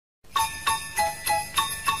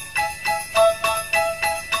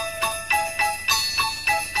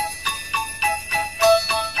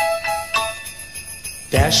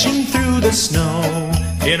dashing through the snow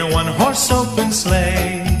in a one-horse open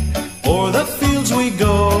sleigh. O'er the fields we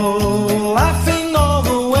go, laughing all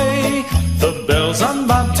the way. The bells on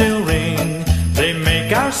bobtail ring, they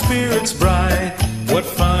make our spirits bright. What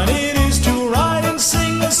fun it is to ride and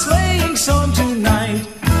sing a sleighing song tonight.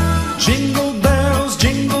 Jingle bells,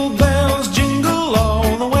 jingle bells, jingle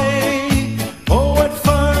all the way. Oh, what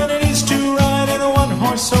fun it is to ride in a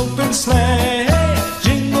one-horse open sleigh.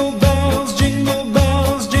 Jingle bells, jingle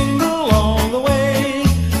bells, jingle all the way.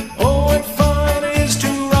 Oh, what fun it is to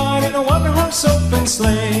ride in a one-horse open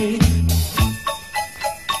sleigh.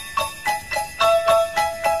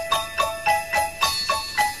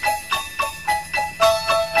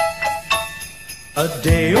 A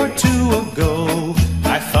day or two ago,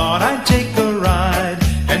 I thought I'd take a ride,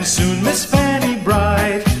 and soon Miss Fanny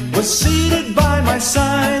Bright was seated by my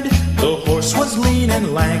side. The horse was lean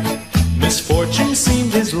and lank, misfortune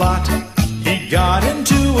seemed his lot. He got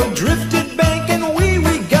into a drifted bank, and we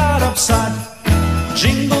got upside.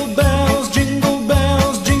 Jingle bells,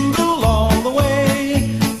 jingle all the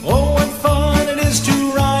way. Oh, what fun it is to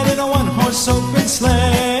ride in a one-horse open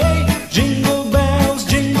sleigh. Jingle bells,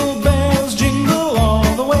 jingle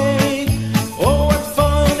all the way. Oh, what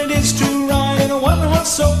fun it is to ride in a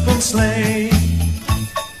one-horse open sleigh.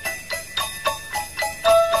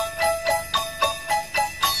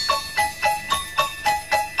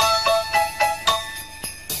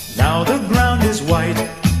 Now the ground is white,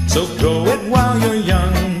 so go it while you're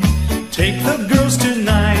young. Take the girls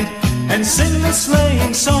tonight and sing the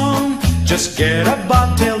sleighing song. Just get a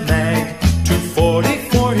bobtail nag, 240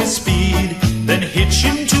 for his speed. Then hitch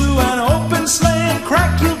him to an open sleigh and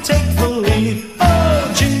crack, you'll take the lead.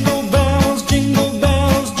 Oh, jingle bells,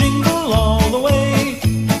 jingle all the way.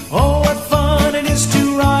 Oh, what fun it is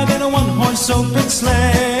to ride in a one-horse open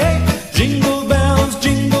sleigh. Jingle bells,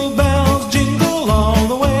 jingle all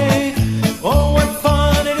the way. Oh, what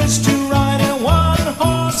fun it is to ride in a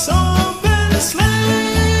one-horse open sleigh.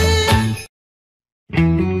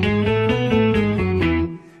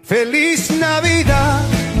 Feliz Navidad,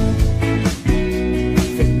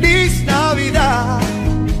 feliz Navidad,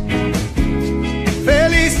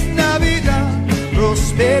 feliz Navidad,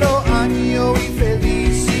 próspero año y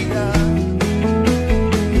felicidad.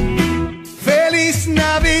 Feliz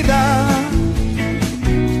Navidad,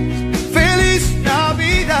 feliz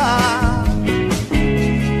Navidad,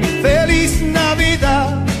 feliz Navidad,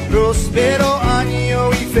 próspero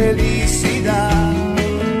año y felicidad.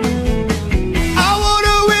 I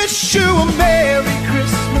wanna wish you a Merry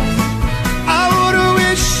Christmas. I wanna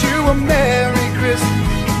wish you a Merry Christmas.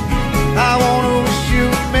 I wanna wish you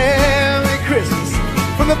a Merry Christmas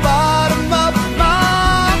from the bottom of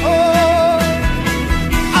my heart.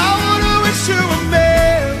 I wanna wish you a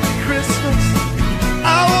Merry Christmas.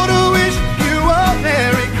 I wanna wish you a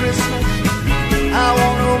Merry Christmas. I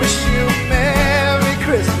wanna wish you a Merry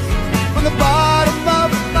Christmas from the bottom of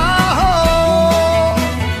my heart.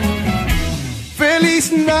 Feliz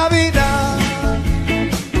Navidad,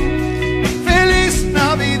 feliz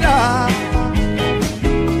Navidad,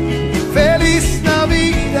 feliz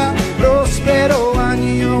Navidad, próspero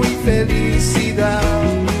año y felicidad.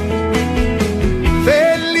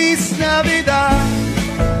 Feliz Navidad,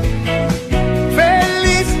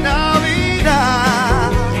 feliz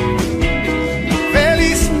Navidad,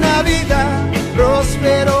 feliz Navidad,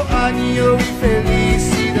 próspero año y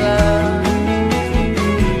felicidad.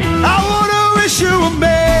 I wanna wish you a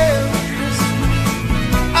Merry Christmas.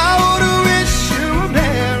 I wanna wish you a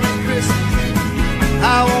Merry Christmas.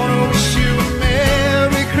 I wanna wish you a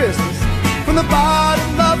Merry Christmas from the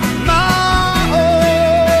bottom of my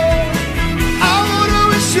heart. I wanna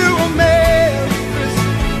wish you a Merry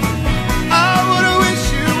Christmas. I wanna wish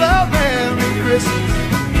you a Merry Christmas.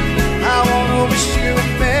 I wanna wish you a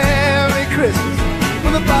Merry Christmas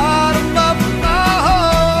from the bottom of my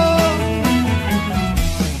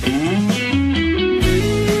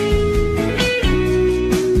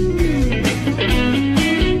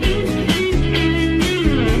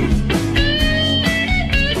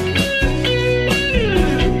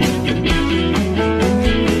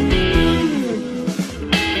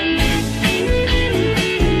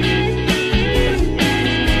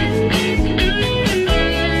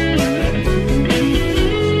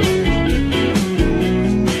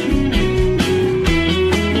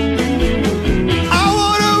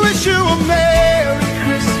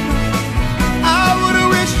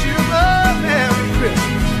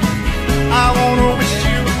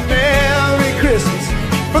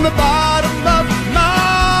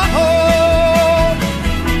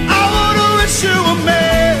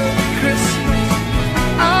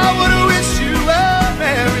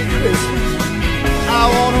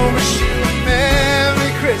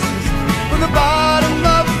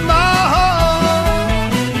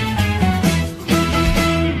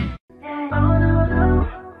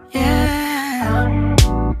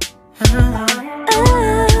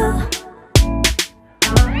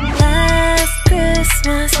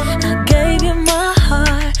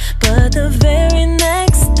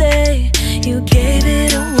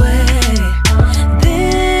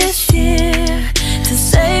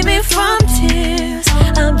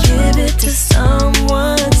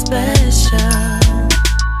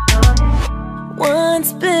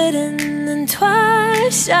Once bitten and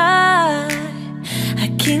twice shy.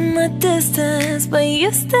 I keep my distance, but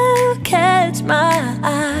you still catch my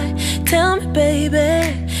eye. Tell me,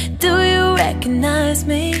 baby, do you recognize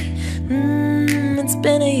me? It's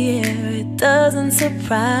been a year, it doesn't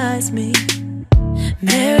surprise me.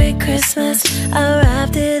 Merry Christmas, I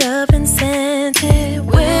wrapped it up and sent it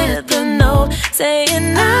with a note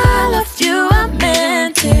saying I loved you, I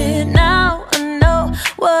meant it. Now I know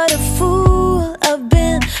what a fool I've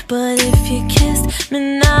been, but if you kissed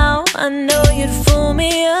me now, I know you'd fool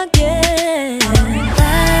me again.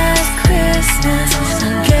 Last Christmas,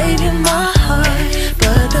 I gave you my heart,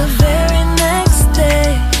 but the very next day,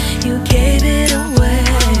 you gave it away.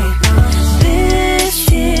 This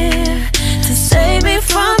year, to save me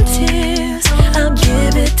from tears, I'll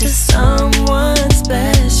give it to someone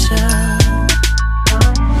special.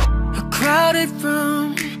 A crowded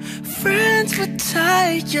room, friends with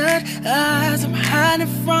tired eyes. I'm hiding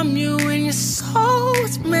from you and your soul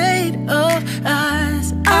is made of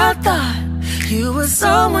ice. I thought you were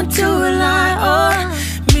someone to rely on.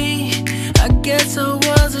 Me, I guess I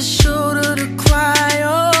was a shoulder to cry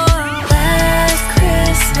on. Last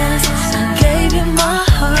Christmas, I gave you my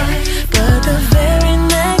heart, but the very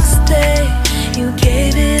next day, you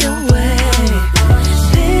gave it away.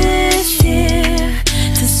 This year,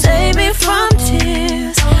 to save me from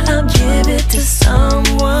tears, I'll give it to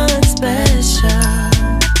someone special.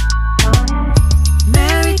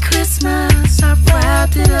 Merry Christmas, I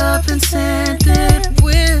wrapped it up and sent it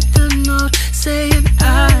with a note saying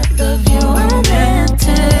I love you, I meant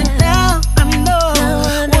it. Now I know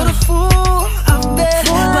what a fool I've been,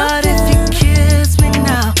 but if you kiss me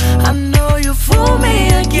now, I know you'll fool me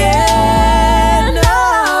again. No.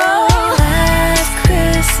 Last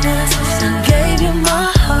Christmas, I gave you my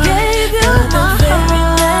heart, but the very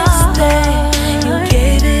next day, you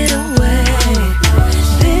gave it away.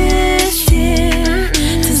 This year,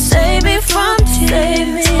 to save me from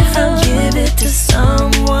tears, I'll give it to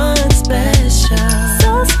someone special.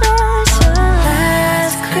 So special.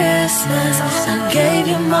 Last Christmas, I gave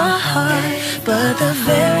you my heart, but the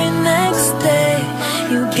very next day,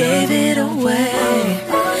 you gave it away.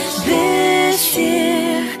 This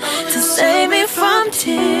year, to save me from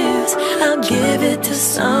tears, I'll give it to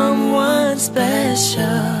someone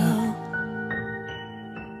special.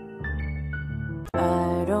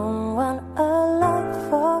 I don't want a lot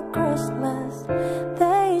for Christmas.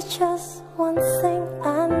 There's just one thing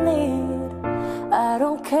I need. I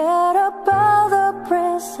don't care about the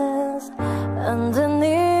presents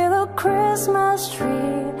underneath the Christmas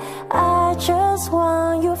tree. I just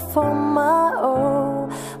want you for my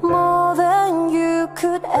own, more than you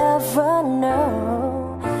could ever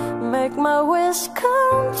know. Make my wish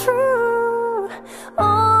come true.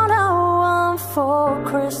 All I want for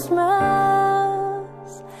Christmas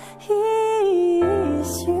is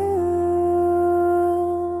you.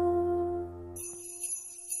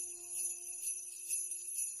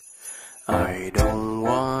 I don't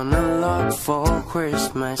want a lot for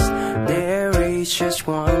Christmas. There is just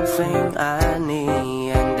one thing I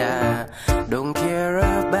need, and I don't care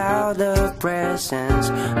about the presents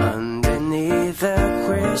underneath the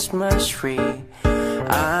Christmas tree.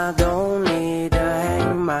 I don't need to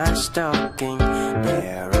hang my stocking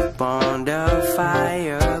there upon the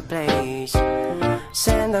fireplace.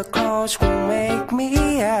 Santa Claus will make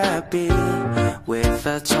me happy with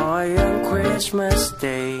a toy on Christmas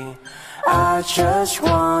Day. I just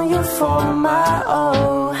want you for my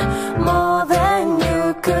own, more than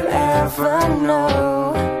you could ever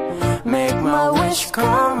know. Make my wish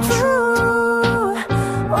come true.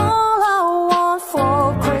 All I want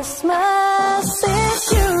for Christmas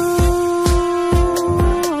is you.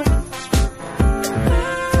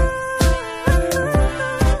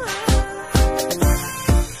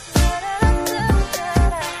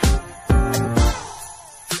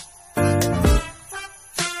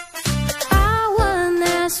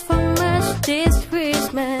 This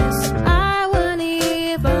Christmas, I won't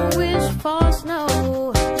even wish for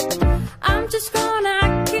snow. I'm just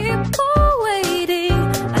gonna keep on waiting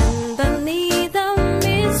underneath the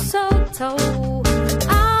mistletoe.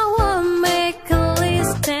 I will make a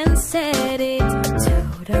list and set it to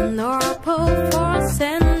the North Pole for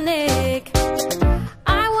Saint Nick.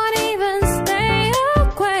 I won't even stay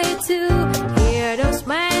up quite to hear those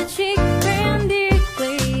magic candy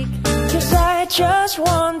click. 'Cause I just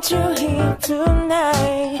want to hear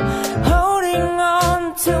tonight, holding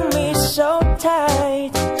on to me so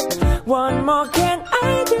tight. What more can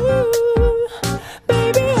I do?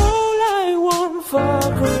 Baby, all I want for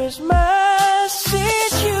Christmas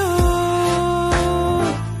is you.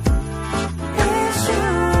 It's you.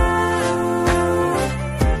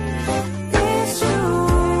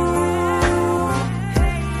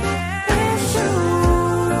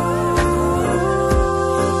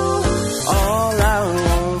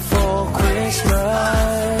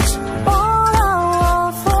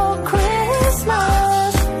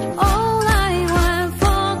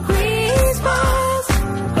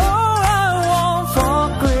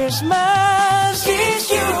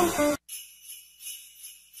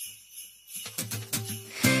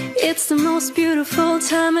 It's the most beautiful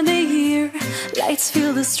time of the year. Lights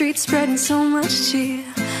fill the streets, spreading so much cheer.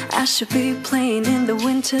 I should be playing in the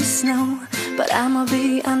winter snow, but I'ma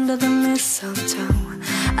be under the mistletoe.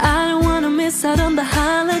 I don't wanna miss out on the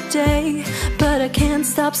holiday, but I can't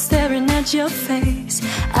stop staring at your face.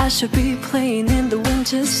 I should be playing in the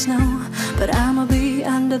winter snow, but I'ma be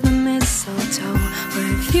under the mistletoe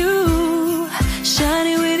with you,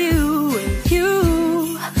 shining with you, with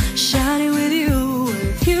you, shining with you,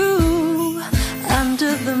 with you,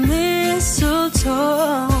 under the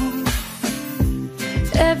mistletoe.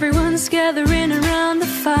 Everyone's gathering around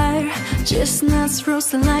the fire, chestnuts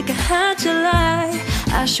roasting like a hot July.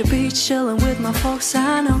 I should be chilling with my folks,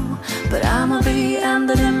 I know, but I'ma be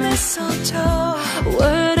under the mistletoe.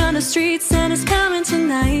 Word on the street, Santa's coming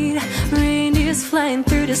tonight. Reindeer's flying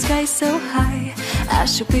through the sky so high. I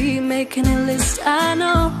should be making a list, I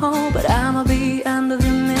know, but I'ma be under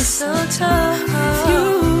the mistletoe with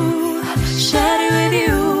you, shining with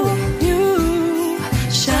you, you,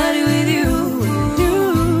 shining with you,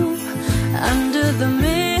 under the mistletoe.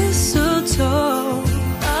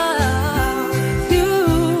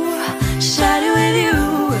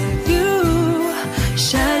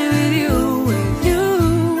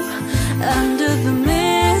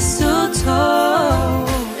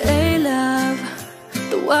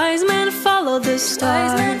 The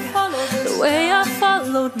star, the way I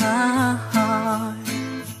followed my heart,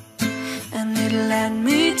 and it led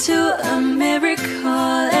me to a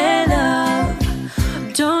miracle. Hey love,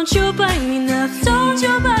 don't you buy me nothing, don't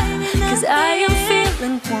you buy me nothing, 'cause I am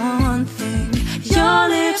feeling one thing, your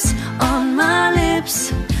lips on my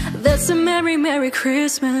lips. That's a merry, merry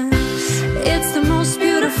Christmas. It's the most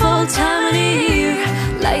beautiful time of the year.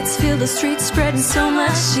 Lights fill the streets, spreading so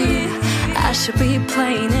much cheer. I should be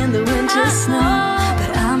playing in the winter snow,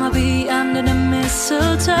 but I'ma be under the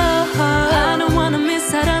mistletoe. I don't wanna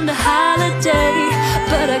miss out on the holiday,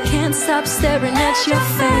 but I can't stop staring at your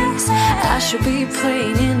face. I should be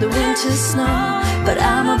playing in the winter snow, but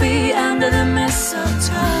I'ma be under the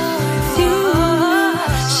mistletoe with you,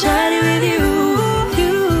 shining with you,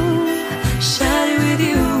 you, shining with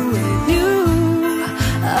you,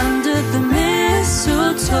 under the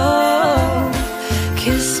mistletoe.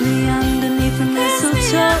 Kiss me underneath the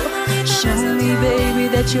mistletoe. Show me, baby,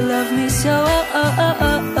 that you love me so.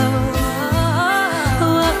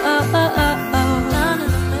 Under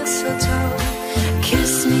the mistletoe.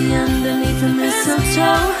 Kiss me underneath the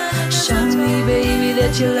mistletoe. Show me, baby,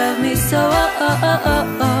 that you love me so.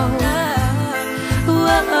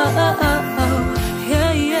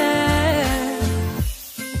 Yeah, yeah.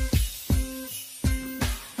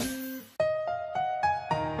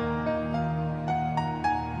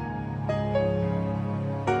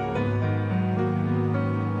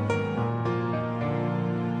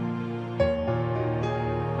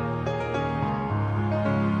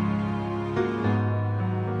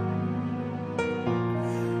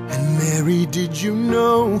 Mary, did you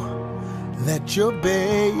know that your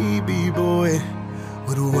baby boy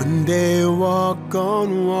would one day walk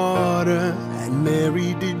on water? And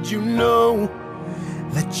Mary, did you know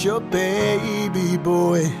that your baby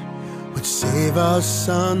boy would save our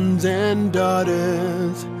sons and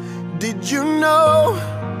daughters? Did you know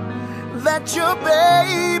that your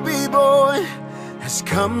baby boy has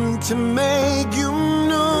come to make you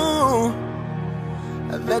new?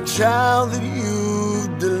 That child that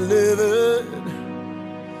you've delivered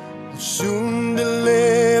will soon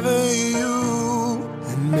deliver you.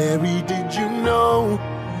 And Mary, did you know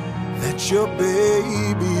that your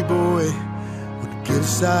baby boy would give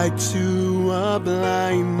sight to a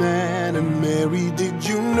blind man? And Mary, did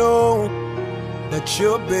you know that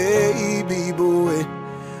your baby boy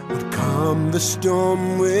would calm the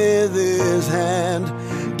storm with his hand?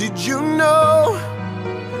 Did you know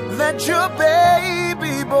that your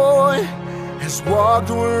baby boy has walked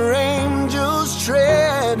where angels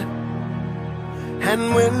tread?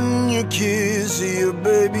 And when you kiss your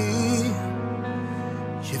baby,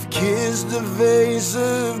 you've kissed the face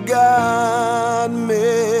of God.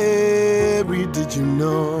 Mary, did you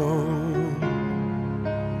know?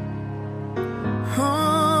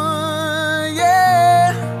 Oh,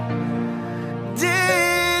 yeah.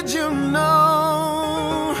 Did you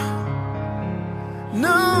know?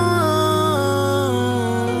 No.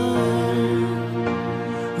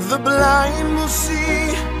 The blind will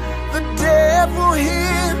see, the deaf will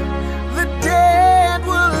hear, the dead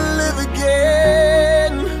will live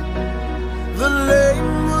again. The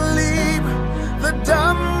lame will leap, the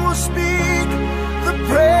dumb will speak, the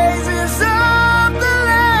praises of the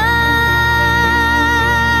Lamb.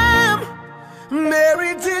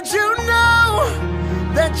 Mary, did you know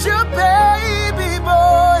that your baby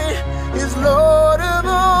boy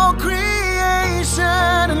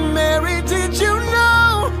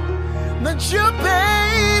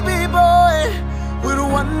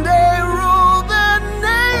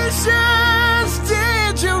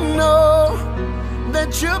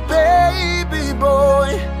your baby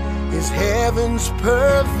boy is heaven's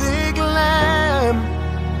perfect lamb.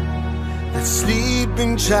 That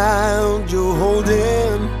sleeping child you're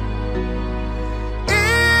holding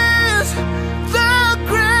is the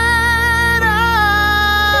great I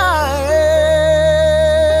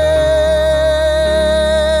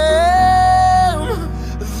am.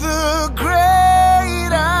 The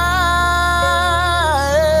great I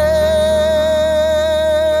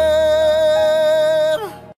am.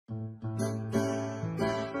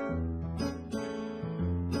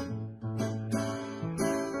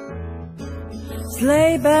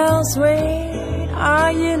 Sleigh bells ring,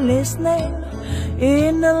 are you listening?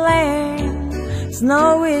 In the land,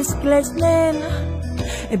 snow is glistening.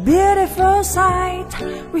 A beautiful sight,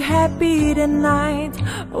 we're happy tonight,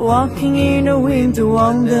 walking in a winter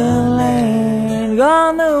wonderland.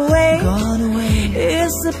 Gone away,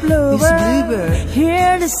 is the bluebird.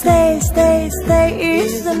 Here to stay, is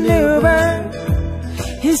the new bird.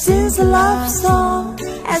 He sings a love song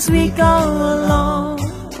as we go along,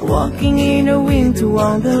 walking in a winter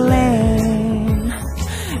wonderland.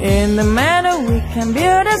 In the meadow we can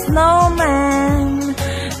build a snowman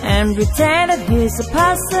and pretend that he's a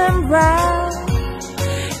possum brown.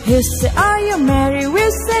 He'll say, are you married? We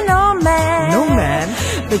say, no man. No man.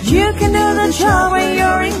 But you can do the job when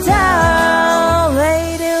you're in town.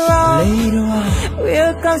 Later on,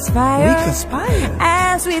 we'll conspire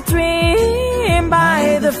as we dream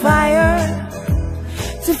by the fire,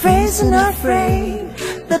 to face unafraid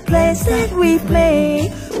the place that we play,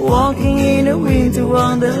 walking in a winter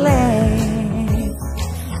wonderland.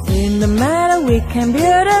 In the meadow we can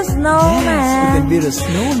build a snowman. Yes, we can build a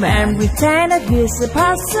snowman and pretend that he's a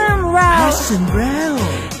possum brown.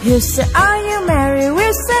 He'll say, are you married?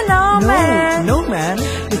 We say, no man. No man.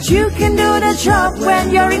 But you can do the job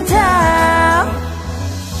when you're in town.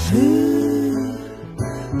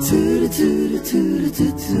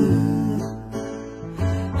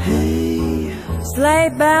 Hey, sleigh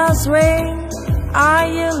bells ring, are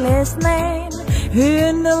you listening?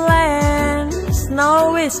 In the land,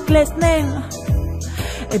 snow is glistening.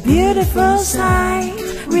 A beautiful sight,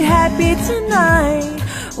 we're happy tonight,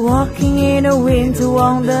 walking in a winter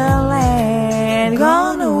wonderland.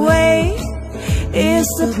 Gone away is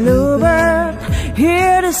the bluebird,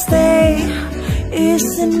 here to stay is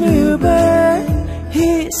the new bird.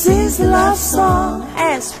 He sings a love song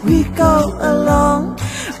as we go along,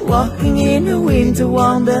 walking in a winter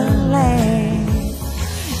wonderland.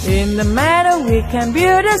 In the meadow we can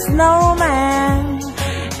build a snowman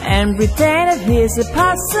and pretend that he's a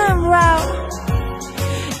possum round.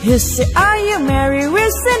 He'll say, are you married? We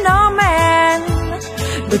say, no man.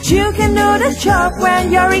 But you can do the job when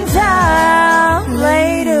you're in town.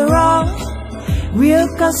 Later on, we'll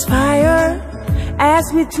conspire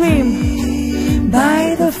as we dream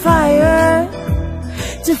by the fire,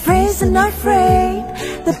 to face and not afraid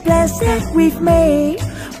the plans that we've made,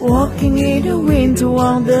 walking in a winter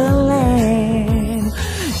wonderland.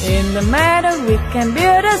 In the meadow we can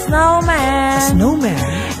build a snowman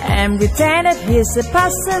and pretend that he's a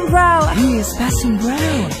possum brown.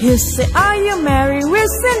 He'll say, are you married? We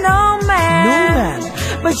say, no man.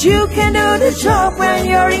 But you can do the job when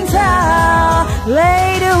you're in town.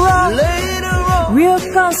 Later on, we'll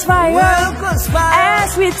conspire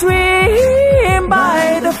as we dream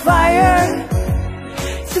by the fire,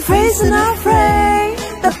 to face and not afraid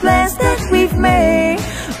the plans that we've made,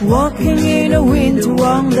 walking in a winter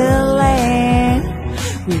wonderland.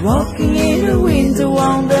 We're walking in a winter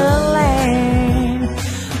wonderland,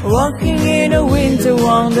 walking in a winter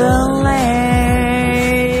wonderland.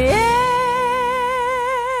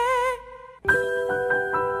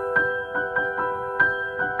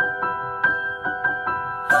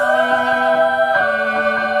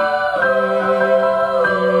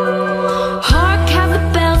 Hark how the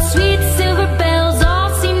bells, sweet silver bells, all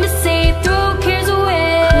seem to say, throw cares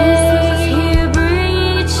away. Christmas here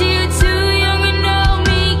brings you to young and old,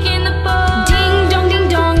 meek in the bold. Ding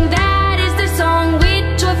dong, that is their song,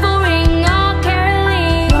 with joyful ring, all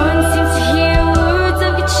caroling. One seems to hear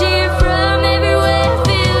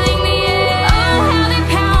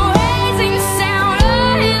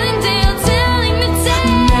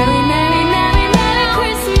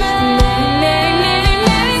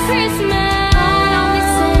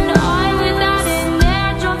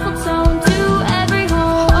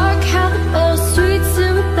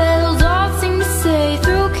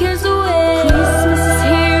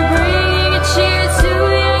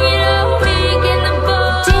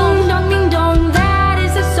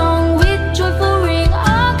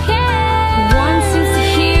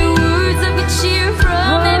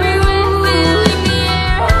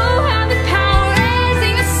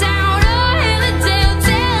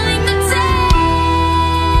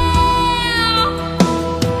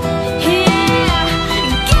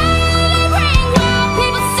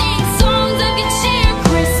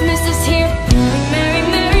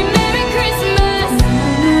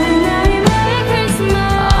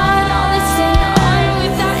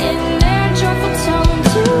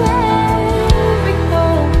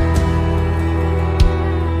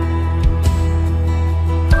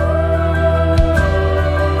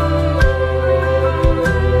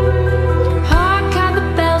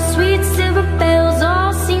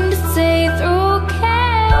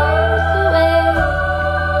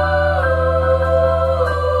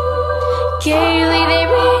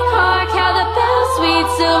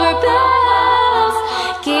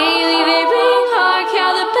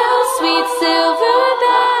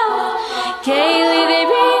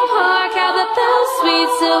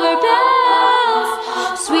silver bells,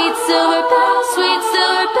 sweet silver bells, sweet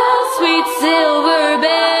silver bells, sweet silver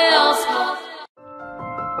bells.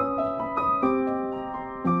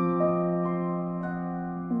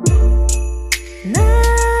 Na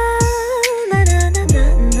na na na na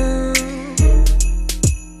na.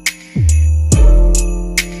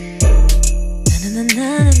 Na na na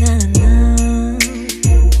na na.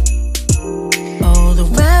 Oh, the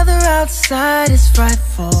weather outside is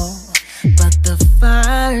frightful, but the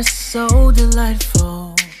fire's so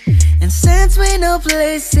delightful. And since we no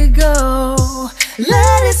place to go,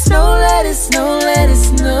 let it snow, let it snow, let it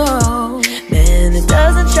snow. Man, it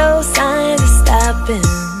doesn't show signs of stopping,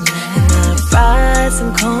 and I fried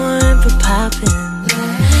some corn for popping.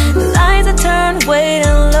 The lights are turned way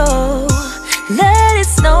down low. Let it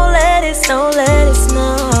snow, let it snow, let it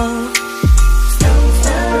snow.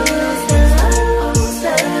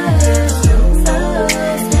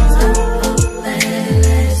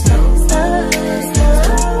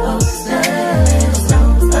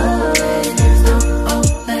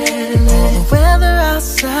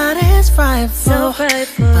 So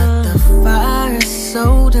frightful, but the fire is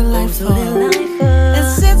so delightful. And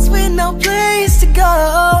since we no place to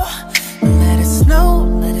go, let it snow,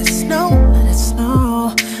 let it snow, let it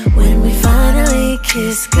snow. When we finally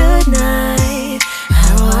kiss goodnight,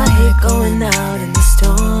 how I hate going out in the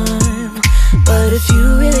storm. But if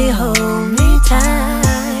you really hold me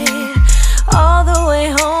tight, all the way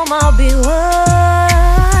home I'll be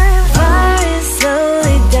warm. Fire is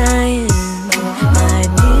slowly dying, my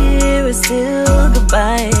dear is still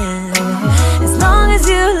goodbye. As long as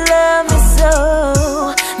you love me so,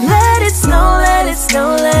 let it snow, let it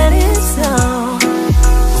snow, let it snow.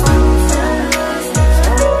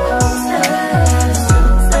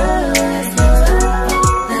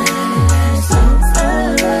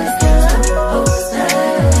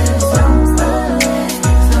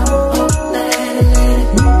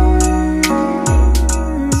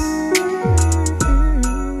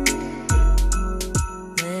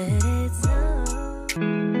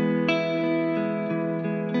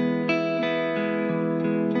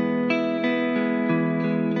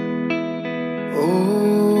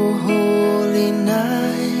 Oh, holy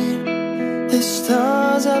night, the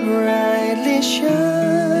stars are brightly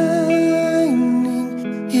shining.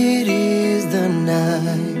 It is the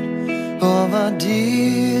night of our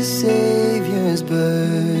dear Savior's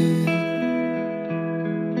birth.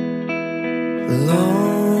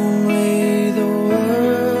 Long lay the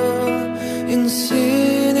world in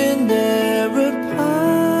sin and error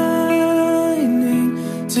pining,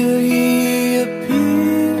 till He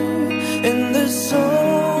appeared and the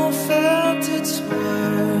soul felt its worth.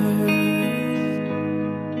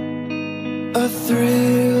 A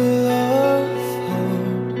thrill of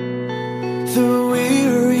hope, the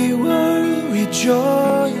weary world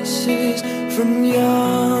rejoices from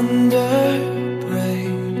yonder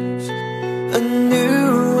praise. A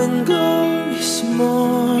new and glorious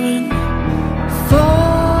morn. Fall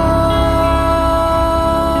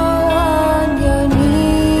on your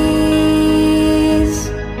knees.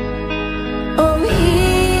 Oh,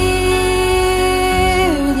 hear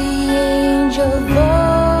the angel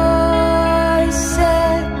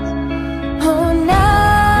voices. Oh,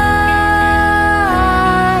 night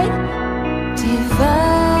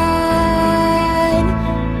divine.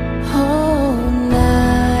 Oh,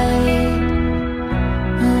 night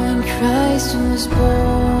when Christ was born.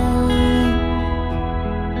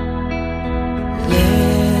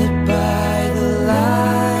 Led by the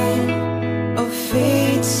light of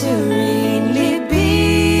faith serenely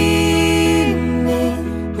beaming,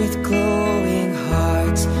 with glowing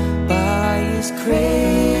hearts by His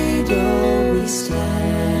cradle we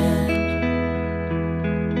stand.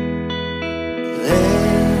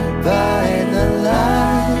 Led by the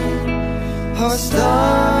light, our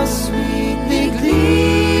stars sweetly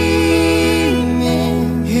gleaming.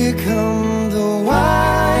 Here come the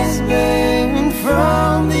wise men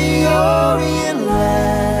from the Orient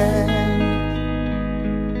land.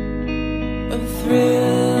 A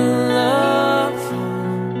thrill of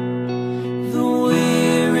hope, the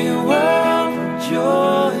weary world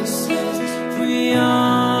rejoices, for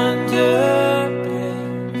yonder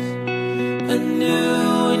place a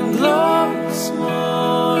new and glorious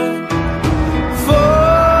morn. Fall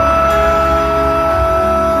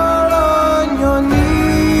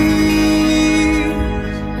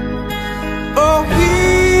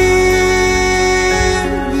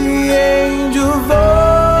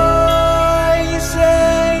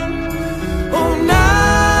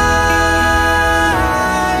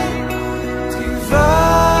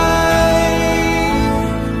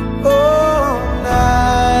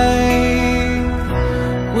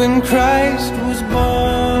Christ was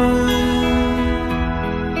born.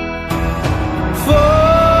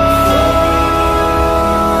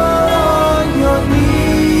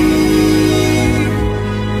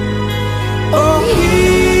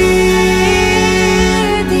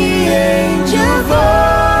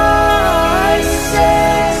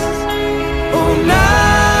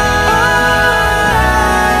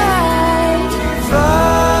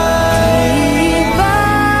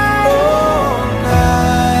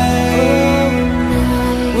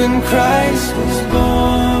 Christ was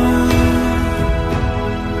born.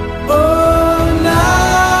 Oh, night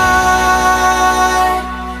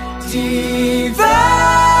divine.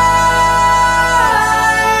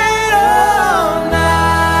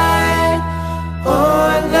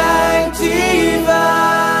 Oh, night divine.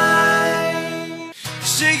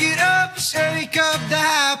 Shake it up, shake up the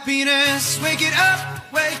happiness. Wake it up,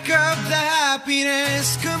 wake up the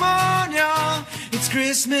happiness. Come on, y'all, it's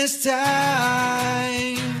Christmas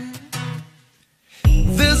time.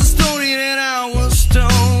 There's a story that I was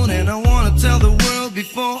told, and I wanna tell the world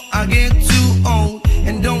before I get too old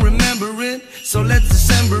and don't remember it. So let's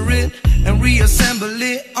dissemble it and reassemble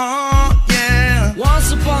it. Oh yeah.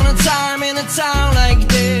 Once upon a time in a town like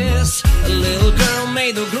this, a little girl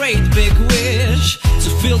made a great big wish to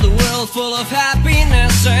fill the world full of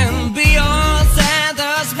happiness and be on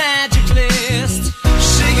Santa's magic list.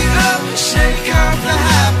 Shake it up, shake up the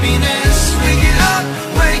happiness. Wake it up,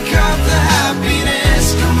 wake up the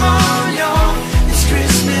happiness. Come on, y'all, it's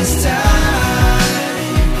Christmas time.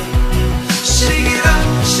 Shake it up,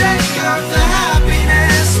 shake up the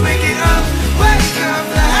happiness. Wake it up, wake up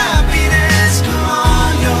the happiness. Come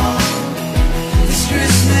on, y'all, it's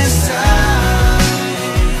Christmas time.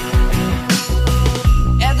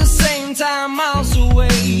 At the same time, miles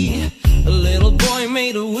away, a little boy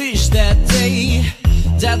made a wish that day,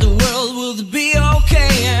 that the world would be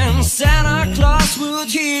okay and Santa Claus would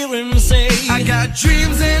hear him say, I got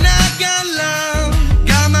dreams and I got love,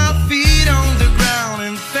 got my feet on the ground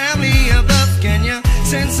and family above. Can you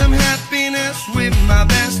send some happiness with my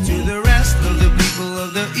best to the rest of the people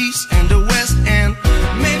of the East and the West? And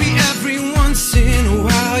maybe every once in a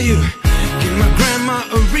while you give my grandma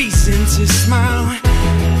a reason to smile.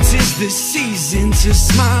 'Tis the season to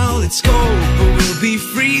smile. It's cold, but we'll be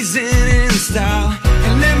freezing in style.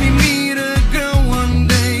 And let me meet a girl one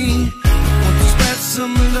day, want to spread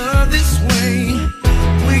some love this way.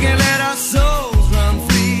 We can let our souls run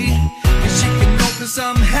free, and she can open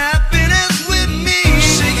some happiness with me.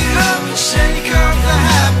 Shake it up, shake up the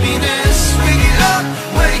happiness. Wake it up,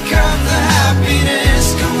 wake up the happiness.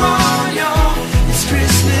 Come on, y'all, it's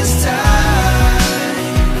Christmas time.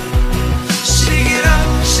 Shake it up,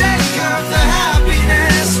 shake up the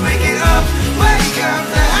happiness. Wake it up, wake up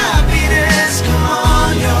the happiness. Come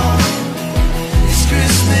on, y'all, it's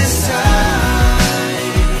Christmas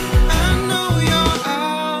time. I know you're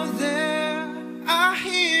out there, I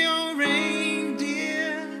hear your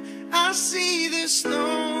reindeer, I see the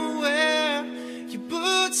snow where your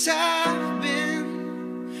boots have been.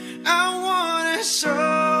 I wanna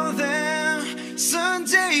show them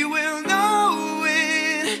someday we'll know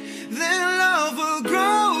it, then love will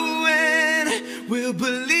grow and we'll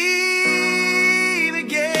believe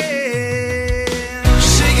again.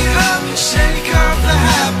 Shake it up, shake up the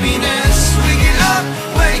happiness. Wake it up,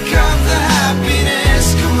 wake up the happiness.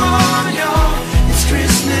 Come on, y'all, it's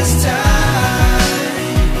Christmas time.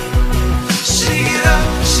 Shake it up,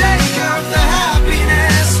 shake up the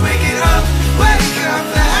happiness. Wake it up, wake up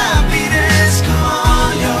the happiness. Come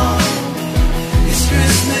on, y'all, it's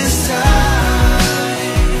Christmas time.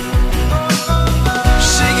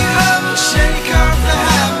 Shake it up, shake up the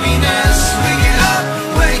happiness. Wake it up,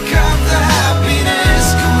 wake up the happiness.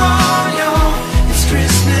 Come on, y'all, it's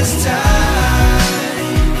Christmas time.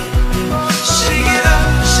 Shake it up,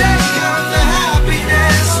 shake up the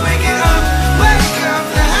happiness. Wake it up, wake up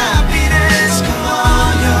the happiness. Come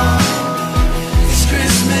on, y'all, it's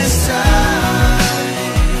Christmas time.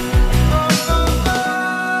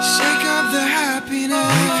 Shake up the happiness.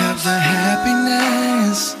 Wake up the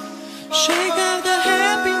happiness. Shake up the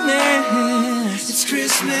happiness. It's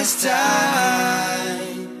Christmas time.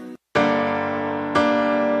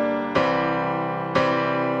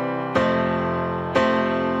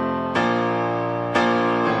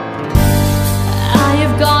 I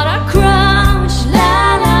have got a crush,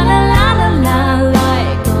 la la la la la la,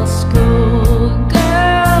 like a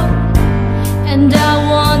schoolgirl, and I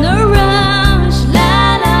wanna rush, la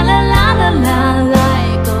la la la la la,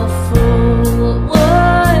 like a fool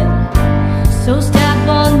would. So step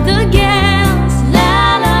on the gas, la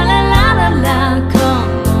la la la la la,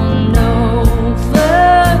 come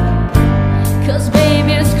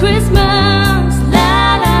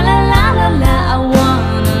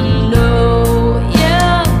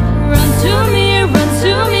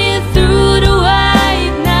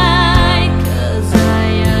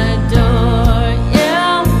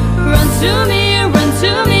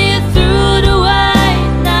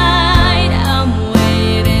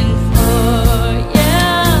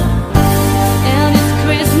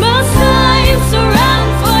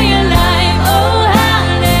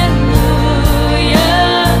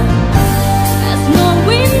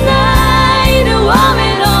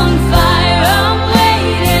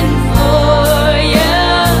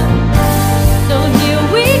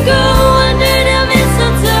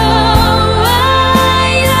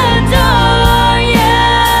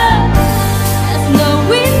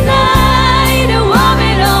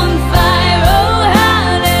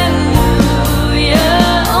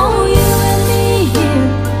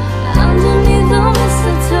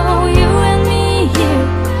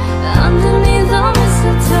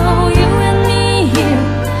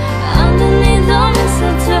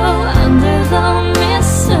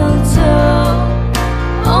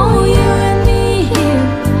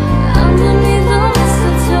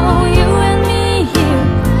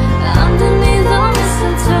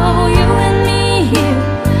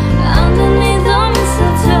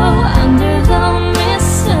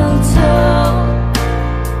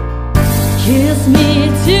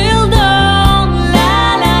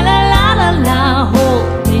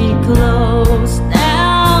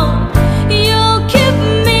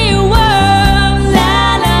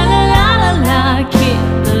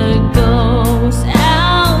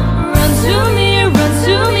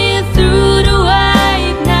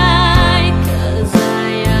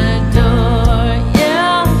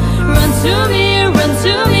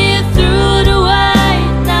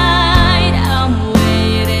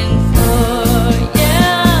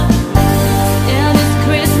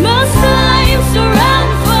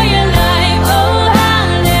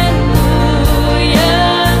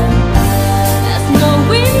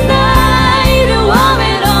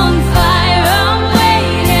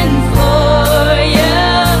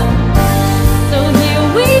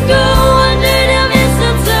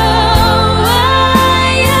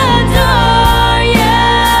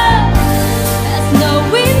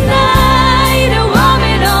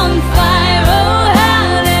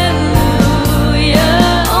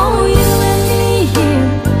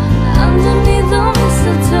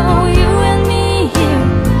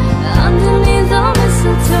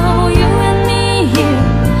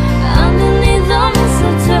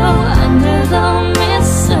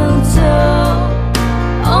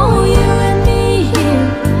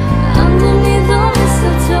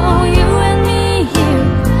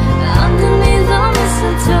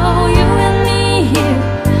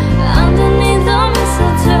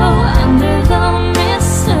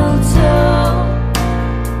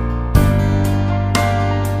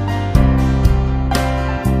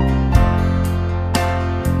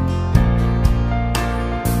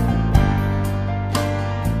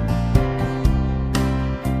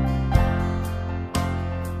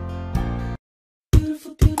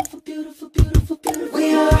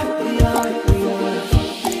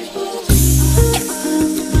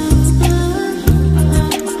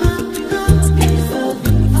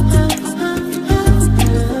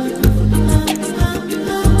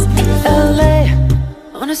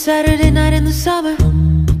Saturday night in the summer,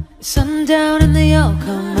 sundown and they all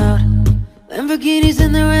come out. Lamborghinis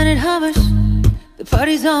and the rented Hummers. The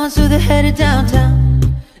party's on, so they're headed downtown.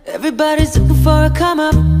 Everybody's looking for a come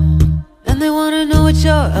up, and they wanna know what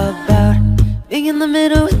you're about. Being in the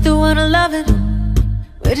middle with the one I love it.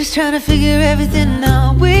 We're just trying to figure everything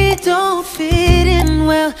out. We don't fit in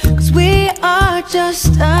well, cause we are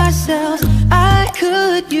just ourselves. I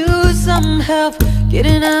could use some help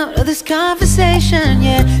getting out of this conversation.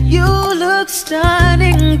 Yeah, you look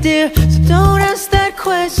stunning, dear, so don't ask that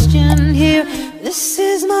question here. This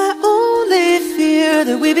is my only fear,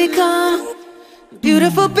 that we become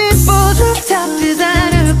beautiful people, drop-top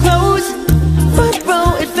designer clothes, front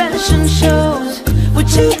row at fashion shows. What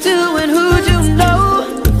you do and who'd you know?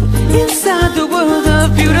 Inside the world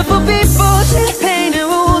of beautiful people, champagne and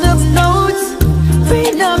rolled up notes,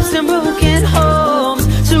 prenups and broken homes,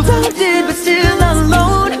 surrounded but still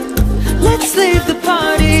alone. Let's leave the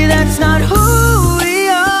party, that's not who we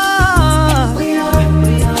are.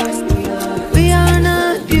 We are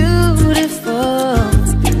not beautiful.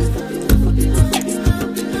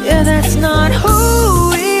 Yeah, that's not who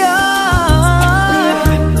we are.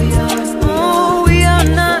 Oh, we are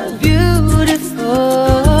not beautiful.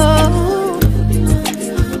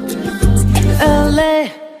 LA,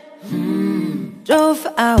 drove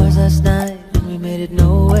for hours last night and we made it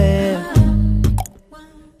nowhere.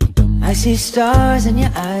 I see stars in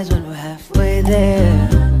your eyes when we're halfway there.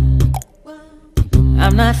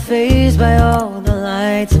 I'm not fazed by all the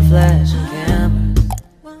lights and flashing cameras,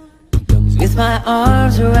 'cause with my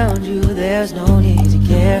arms around you there's no need to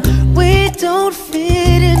care. We don't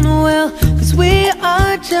fit in well, cause we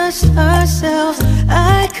are just ourselves.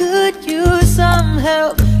 I could use some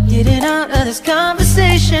help getting out of this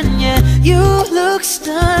conversation. Yeah, you look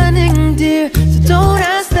stunning, dear, so don't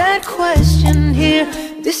ask that question here.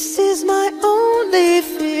 This is my only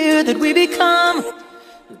fear, that we become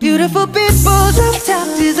beautiful people, drop-top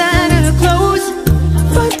designer clothes,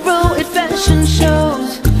 front row at fashion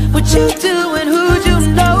shows. What you do and who'd you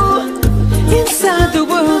know? Inside the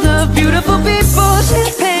world of beautiful people,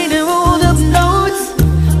 champagne and rolled up notes,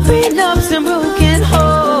 prenups and broken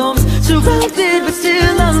homes, surrounded but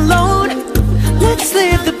still alone. Let's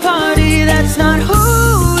leave the party, that's not who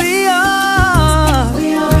we are.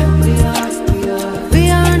 We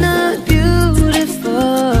are not beautiful.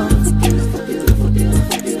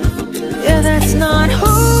 Yeah, that's not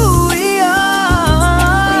who we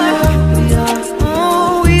are.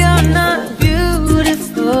 Oh, we are not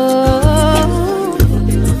beautiful.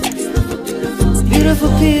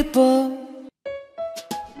 Beautiful people.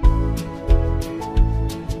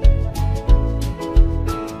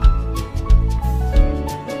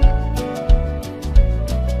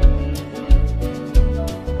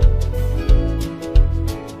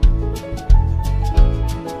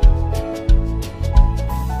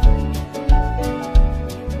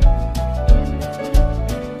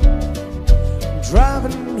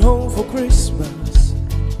 Driving home for Christmas.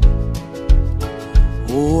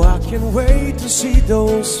 Oh, I can't wait to see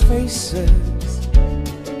those faces.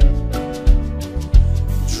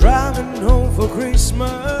 Driving home for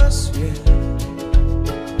Christmas, yeah.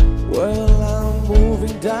 Well, I'm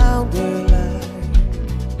moving down the line,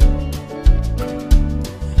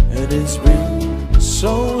 and it's been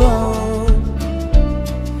so long,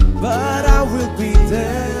 but I will be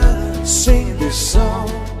there, sing this song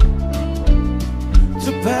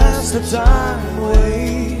to pass the time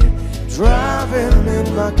away. Driving in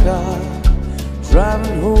my car,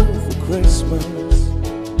 driving home for Christmas.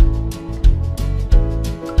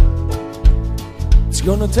 It's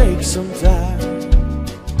gonna take some time,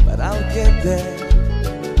 but I'll get there.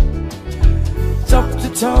 Top to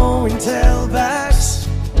toe in tailbacks.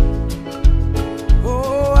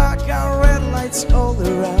 Oh, I got red lights all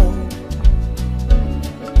around,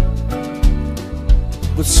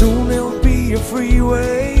 but soon it'll be a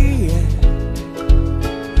freeway.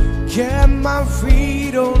 Get my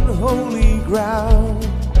feet on holy ground.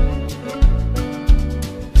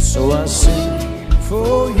 So I sing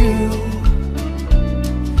for you,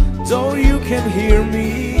 though you can hear me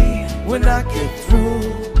when I get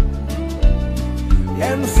through,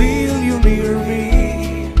 and feel you near me.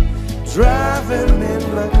 Driving in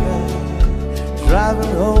my car,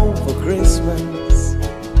 driving home for Christmas.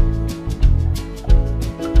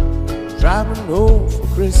 Driving home for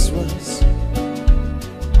Christmas,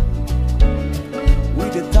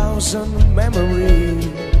 with 1,000 memories.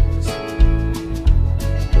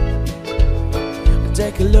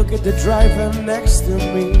 Take a look at the driver next to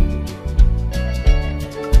me.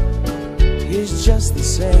 He's just the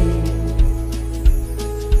same.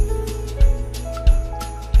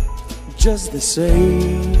 just the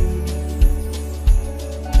same.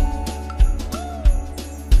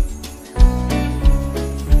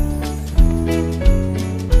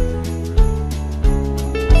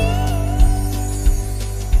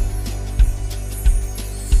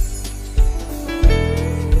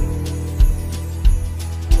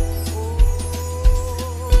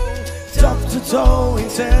 Top to toe in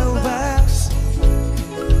tailbacks.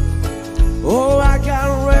 Oh, I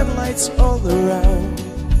got red lights all around.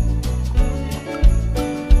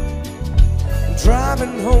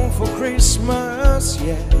 Driving home for Christmas,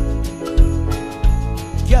 yeah.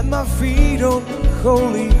 Get my feet on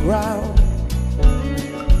holy ground.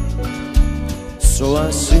 So I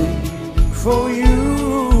sing for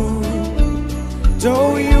you,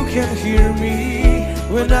 though you can hear me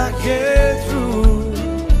when I get through,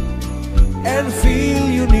 and feel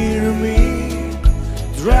you near me.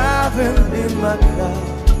 Driving in my car,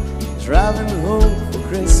 driving home for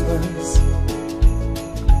Christmas.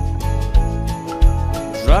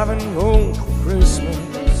 Driving home for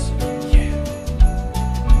Christmas, yeah.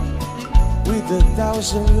 With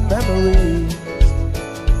 1,000 memories.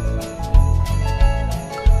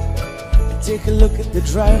 And take a look at the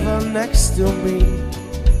driver next to me.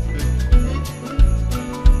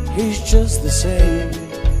 He's just the same.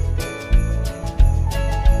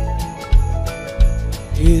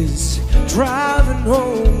 He's driving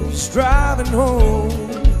home, he's driving home,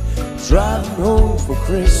 driving home for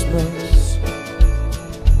Christmas.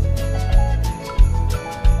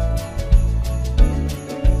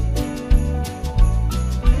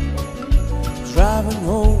 Driving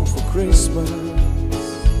home for Christmas.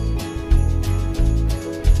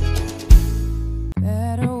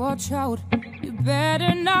 Better watch out, you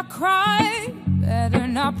better not cry, better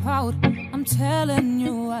not pout, I'm telling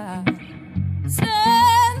you why.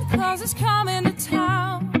 Santa Claus is coming to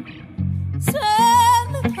town.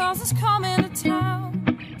 Santa Claus is coming to town.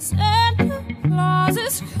 Santa Claus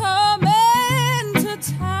is coming to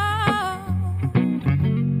town.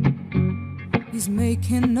 He's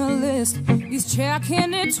making a list, he's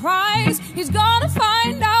checking it twice. He's gonna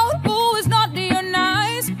find out who is naughty or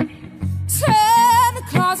nice. Santa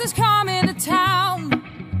Claus is coming to town.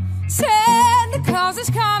 Santa Claus is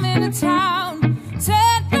coming to town.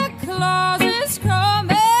 Santa Claus is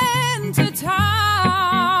coming to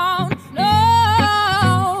town.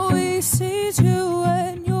 No, he sees you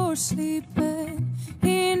when you're sleeping.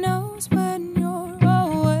 He knows when you're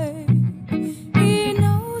awake. He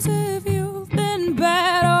knows if you've been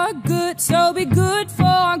bad or good. So be good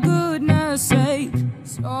for goodness sake.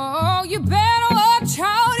 So you better watch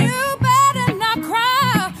out. You better not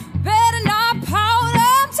cry. Better not pout.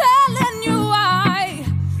 I'm telling you why.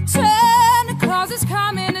 Santa Claus is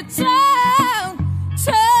coming to town.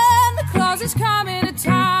 Santa Claus is coming to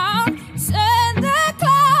town. Santa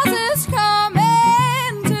Claus is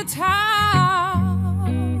coming to town.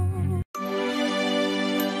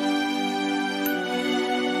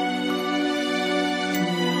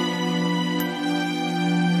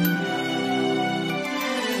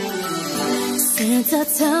 Santa,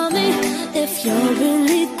 tell me if you're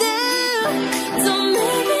really there. Don't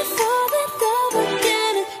make me fall in love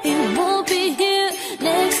again. He won't be here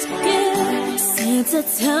next year. Santa,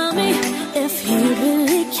 tell me if he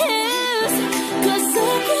really cares, 'cause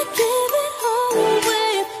I could give it all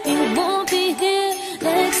away if he won't be here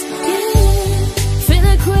next year.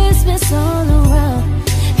 Feeling Christmas all around,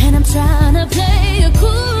 and I'm trying to play it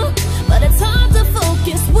cool, but it's hard to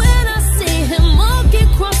focus when I see him walk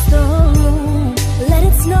across the room. Let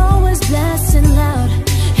it snow is blasting loud,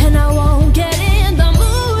 and I won't get in the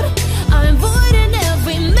mood. I'm avoiding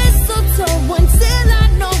every mistletoe until I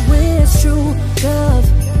know it's true love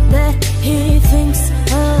that he thinks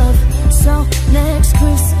of. So next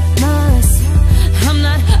Christmas, I'm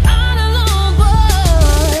not all alone,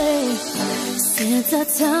 boy. Santa,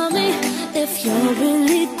 tell me if you're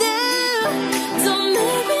really there. Don't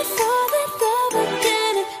make me fall in love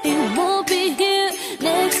again. He won't be here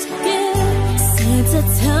next year. Santa,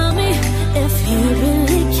 tell me if he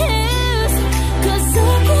really cares, 'cause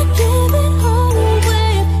I could give it all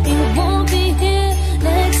away if he won't be here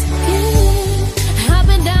next year. I've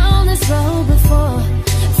been down this road before,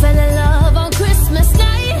 fell in love on Christmas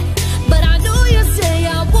night, but I knew you'd say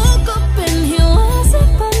I woke up and he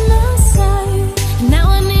wasn't by my side. Now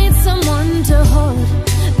I need someone to hold,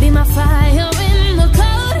 be my fire in the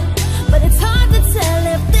cold, but it's hard to tell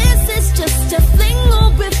if this is just a fling or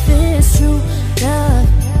if it's true love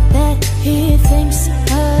that he thinks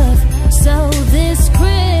of. So this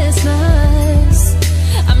Christmas,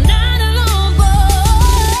 I'm not alone,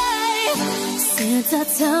 boy. Santa,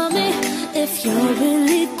 tell me if you're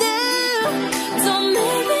really there. Don't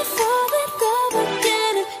make me fall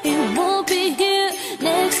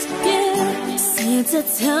Santa,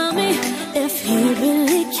 tell me if he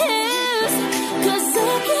really cares, 'cause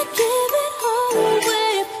I can't give it all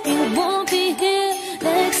away if he won't be here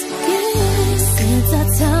next year. Santa,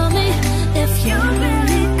 tell me if you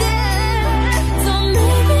really care. Don't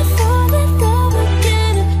make me fall in love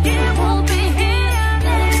again if he won't be here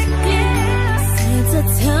next year. Santa,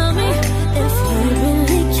 tell me if he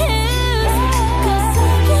really cares, 'cause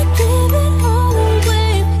I can't give it all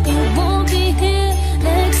away if he won't be here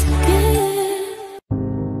next year.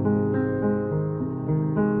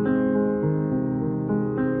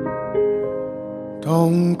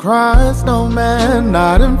 Don't cry, snowman,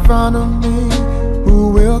 not in front of me. Who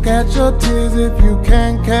will catch your tears if you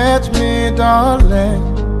can't catch me, darling?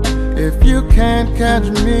 If you can't catch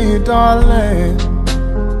me, darling.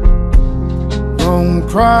 Don't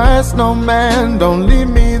cry, snowman, don't leave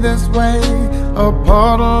me this way. A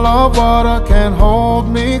puddle of water can't hold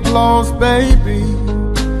me close, baby.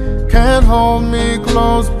 Can't hold me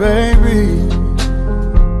close, baby.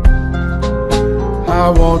 I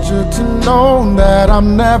want you to know that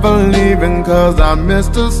I'm never leaving, 'cause I'm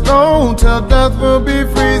Mr. Stone till death will be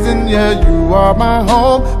freezing. Yeah, you are my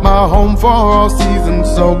home for all seasons.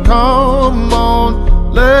 So come on,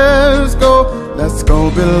 let's go. Let's go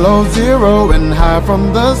below zero and high from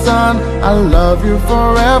the sun. I love you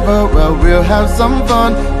forever, well, we'll have some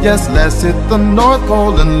fun. Yes, let's hit the North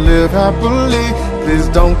Pole and live happily. Please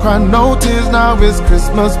don't cry, no tears, now it's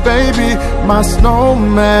Christmas, baby. My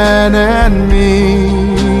snowman and me,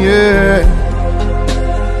 yeah.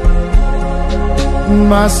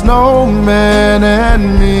 My snowman and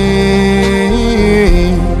me,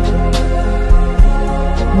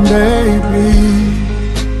 baby.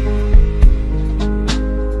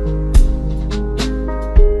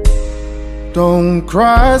 Don't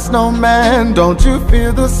cry, snowman, don't you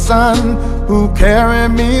feel the sun who carry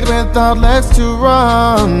me without legs to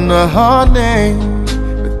run, honey?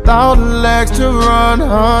 Without legs to run,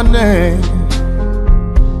 honey.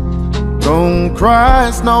 Don't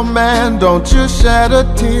cry, snowman, don't you shed a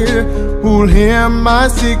tear. Who'll hear my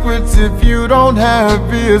secrets if you don't have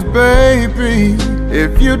ears, baby?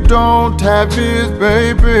 If you don't have ears,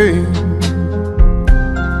 baby.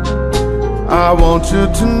 I want you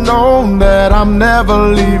to know that I'm never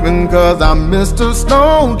leaving, 'cause I'm Mr.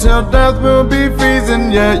 Stone till death will be freezing.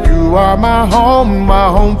 Yeah, you are my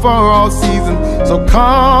home for all seasons. So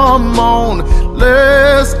come on,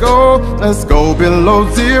 let's go below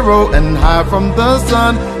zero and high from the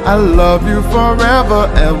sun. I love you forever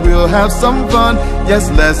and we'll have some fun. Yes,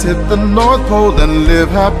 let's hit the North Pole and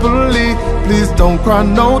live happily. Please don't cry,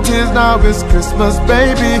 no tears, now it's Christmas,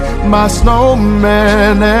 baby. My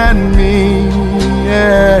snowman and me,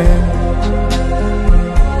 yeah.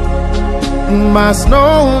 My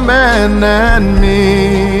snowman and me,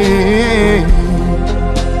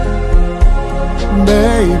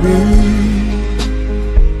 baby.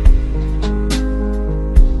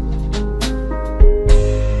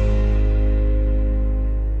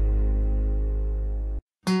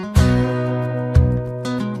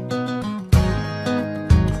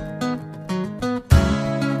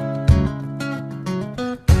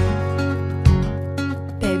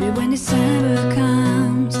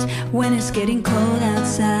 Getting cold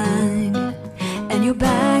outside and your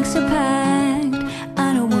bags are packed,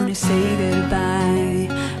 I don't wanna say goodbye.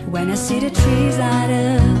 When I see the trees light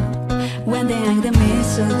up, when they hang the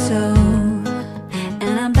mistletoe,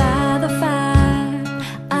 and I'm by the fire,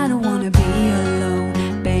 I don't wanna be alone.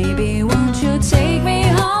 Baby, won't you take me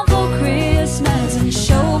home for Christmas and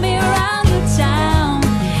show me around the town?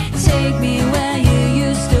 Take me where you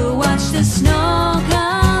used to watch the snow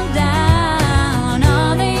come down.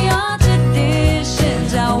 All the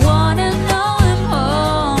I wanna know them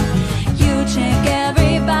all. You check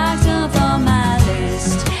every box off on my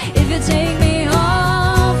list. If you take me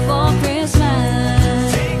home for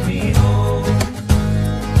Christmas, take me home,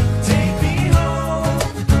 take me home,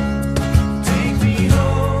 take me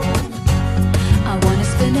home. I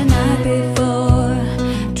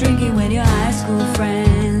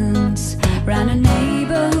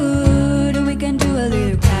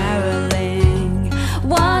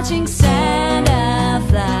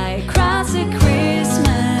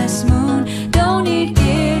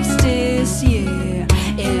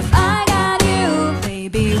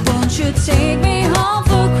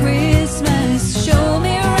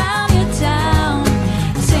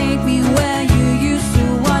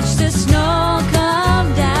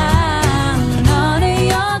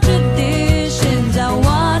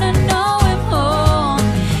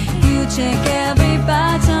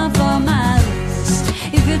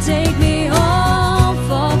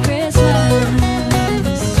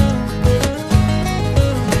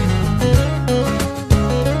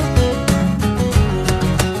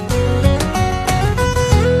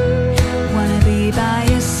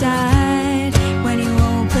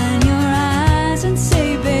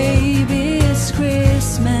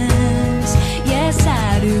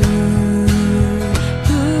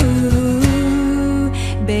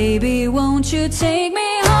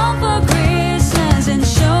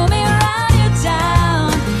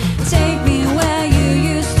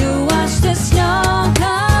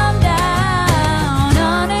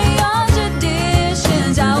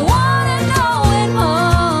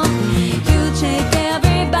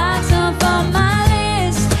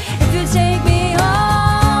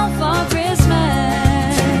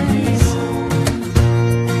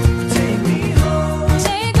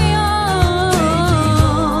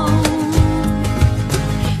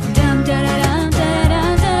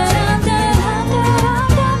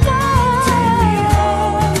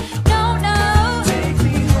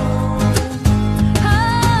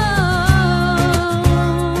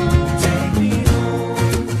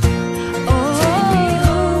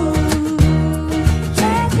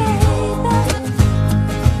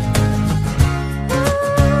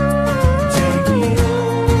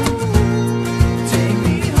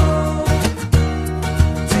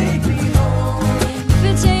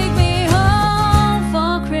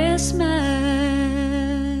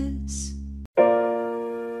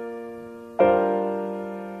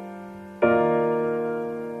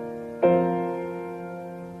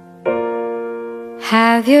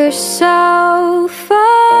Have yourself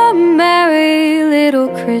a merry little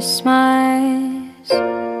Christmas.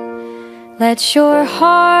 Let your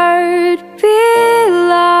heart be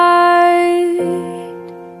light.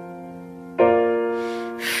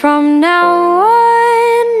 From now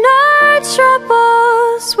on, our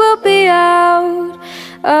troubles will be out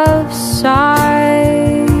of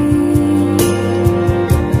sight.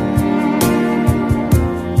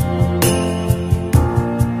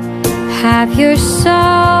 Have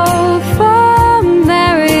yourself a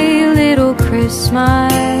merry little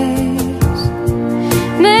Christmas.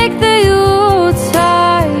 Make the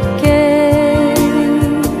Yuletide gay.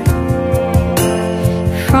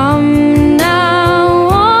 From now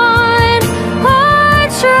on, our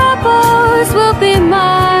troubles will be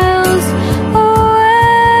miles away.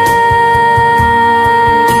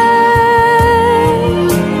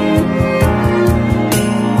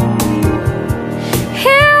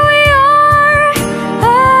 Here we are,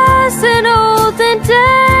 as in olden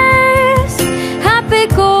days, happy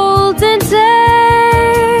golden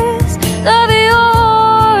days of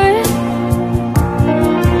yore.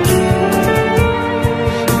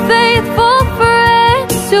 Faithful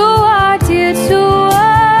friends who are dear to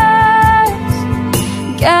us,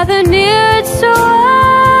 gather near to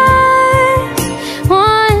us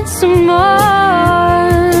once more.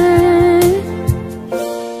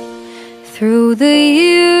 Through the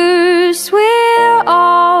years we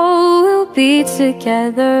all will be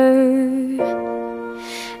together,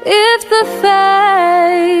 if the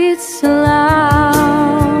fates allow.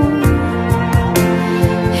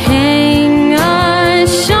 Hang a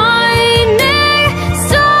shining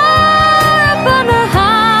star upon the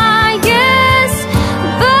highest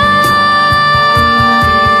bough,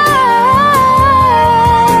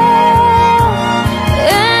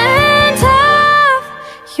 and have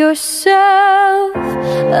yourself a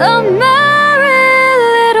merry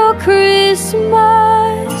little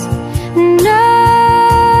Christmas now.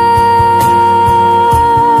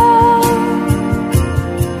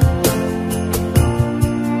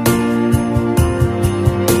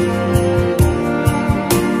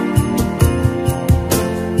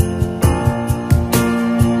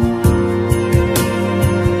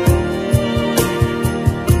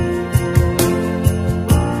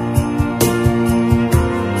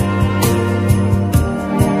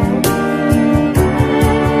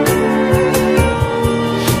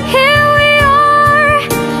 Here we are,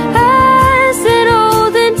 as in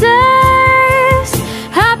olden days,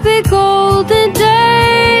 happy golden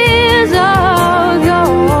days of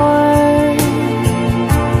yore.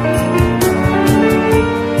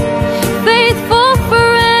 Faithful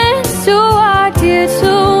friends who are dear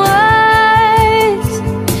to us,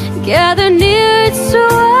 gather near to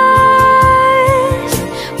us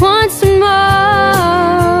once more.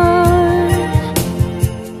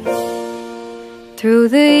 Through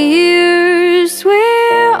the years we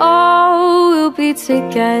all will be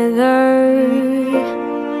together,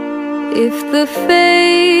 if the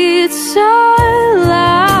fates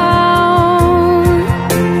allow.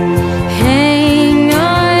 Hang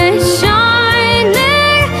a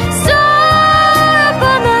shining star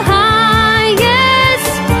upon the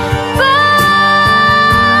highest bough,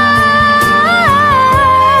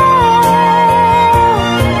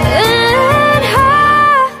 and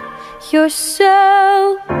have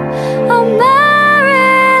yourself a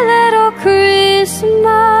merry little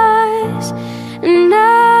Christmas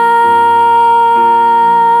now.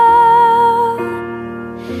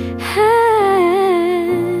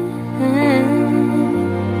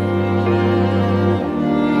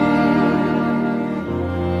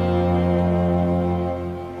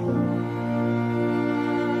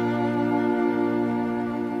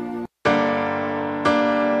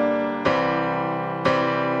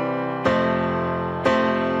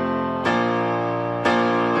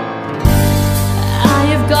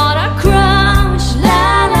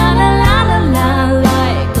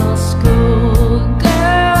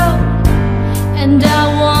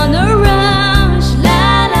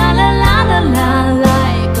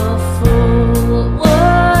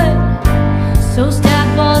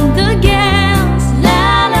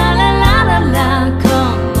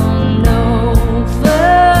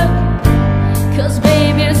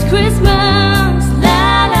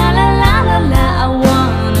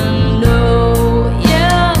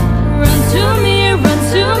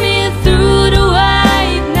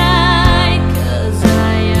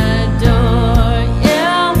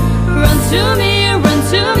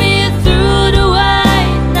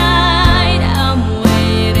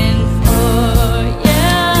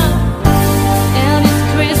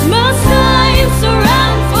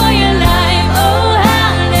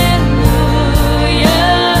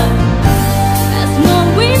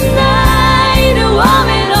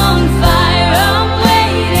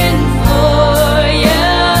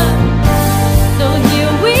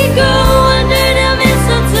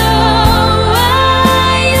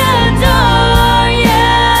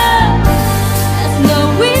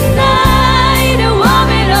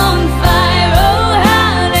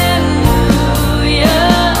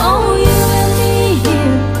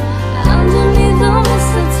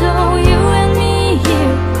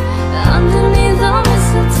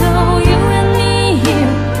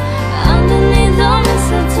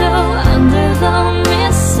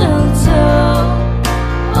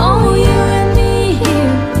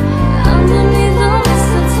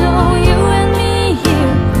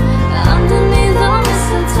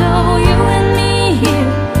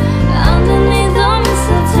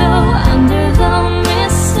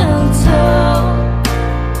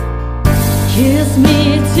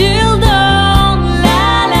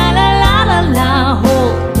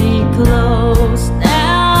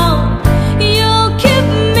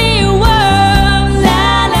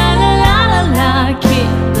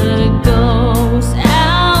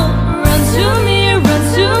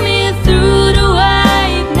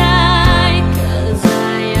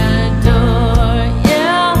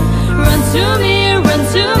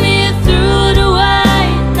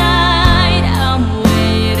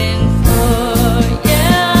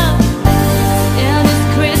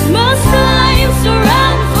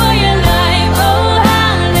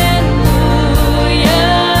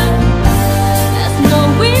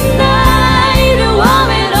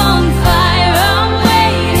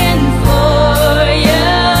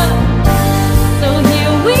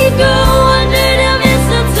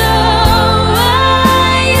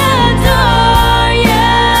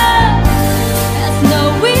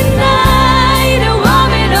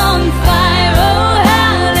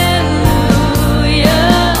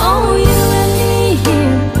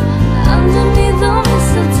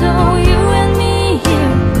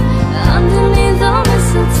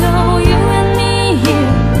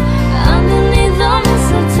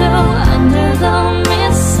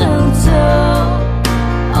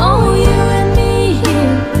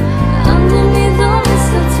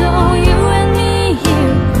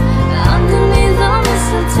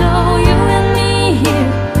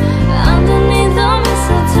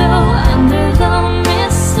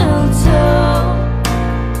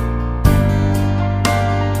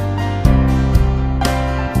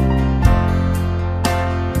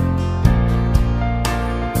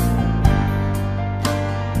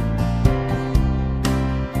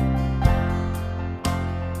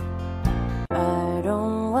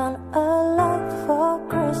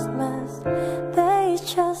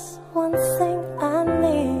 just one thing I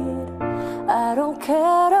need. I don't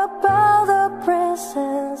care about the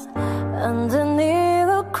presents underneath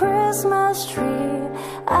the Christmas tree.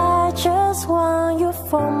 I just want you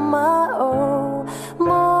for my own,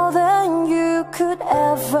 more than you could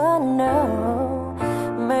ever know.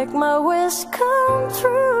 Make my wish come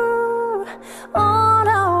true. All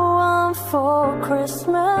I want for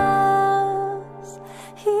Christmas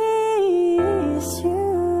is you.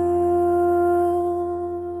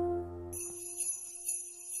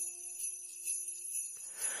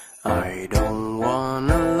 I don't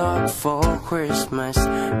want a lot for Christmas.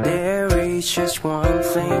 There is just one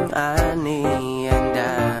thing I need, and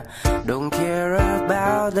I don't care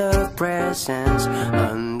about the presents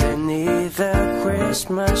underneath the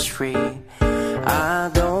Christmas tree.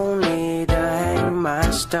 I don't need to hang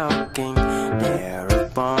my stocking there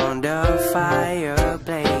upon the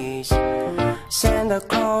fireplace. Santa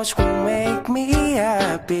Claus will make me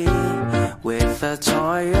happy with a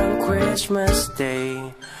toy on Christmas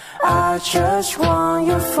Day. I just want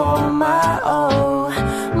you for my own,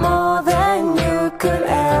 more than you could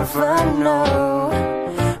ever know.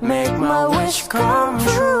 Make my wish come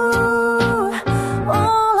true.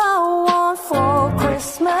 All I want for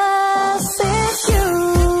Christmas is you.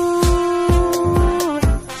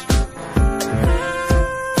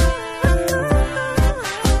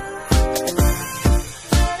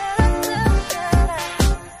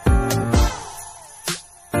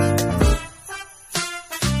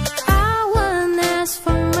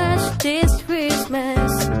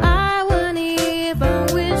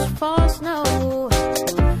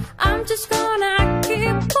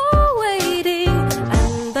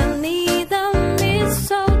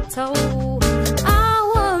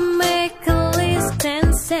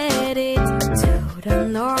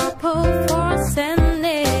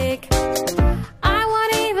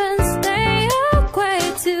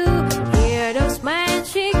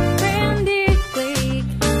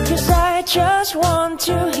 Just want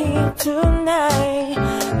you here tonight,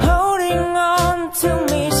 holding on to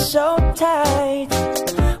me so tight.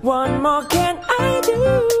 What more can I do?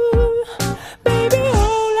 Baby,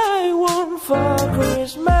 all I want for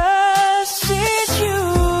Christmas is you.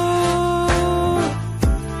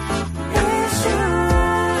 It's you.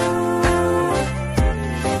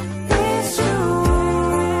 It's you.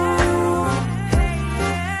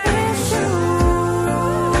 It's you.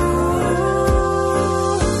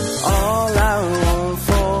 All I want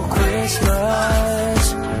for Christmas.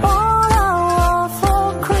 All I want for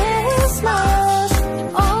Christmas.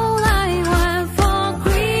 All I want for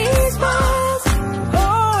Christmas.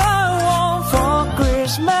 All I want for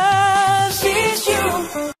Christmas is you.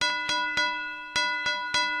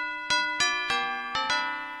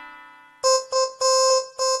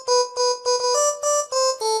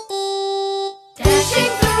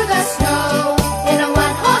 Dashing through the snow in a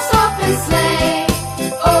one-horse open sleigh.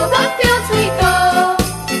 O'er the fields we go,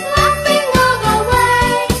 laughing all the way.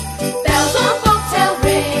 Bells on bobtail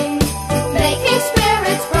ring, making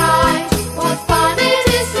spirits bright. What fun it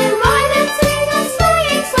is to ride and sing a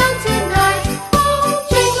sleighing song tonight. Oh,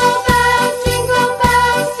 jingle bells, jingle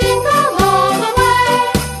all the way.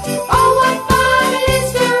 Oh, what fun it is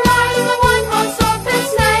to ride in a one-horse open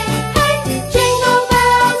sleigh. Hey, jingle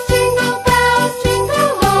bells, jingle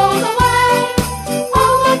all the way.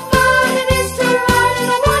 Oh, what fun it is to ride in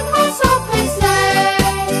a one-horse open sleigh.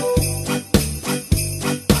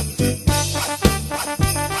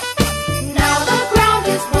 Now the ground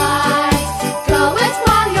is wide, go it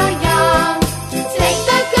while you're young. Take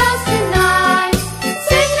the girls tonight,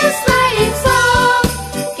 sing a sleighing song.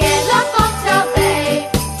 Get a bobtail babe,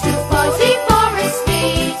 240 for a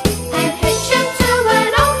speed, and hitch him to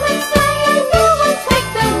an open sleigh, and you will take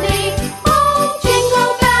the lead. Oh,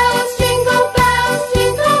 jingle bells,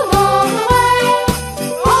 jingle all the way.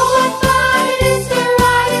 Oh, what fun it is to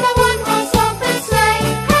ride in a one-horse open sleigh.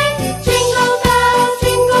 Hey, jingle bells,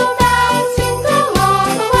 jingle all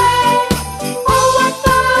the way. Oh, what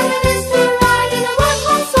fun it is to ride in a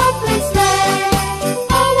one-horse open sleigh.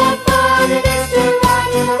 Oh, what fun it is to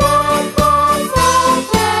ride in a one-horse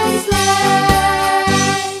open sleigh.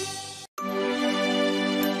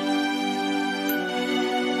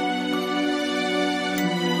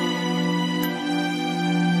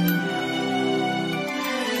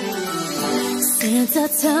 Santa,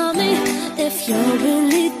 tell me if you're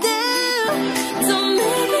really there. Don't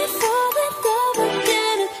make me fall in love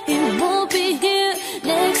again. He won't be here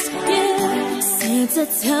next year. Santa,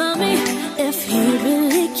 tell me if he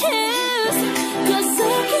really cares. 'Cause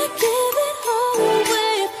I can't give it all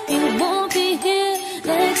away. He won't be here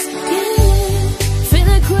next year.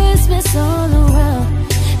 Feeling Christmas all around,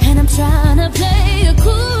 and I'm trying to play it cool.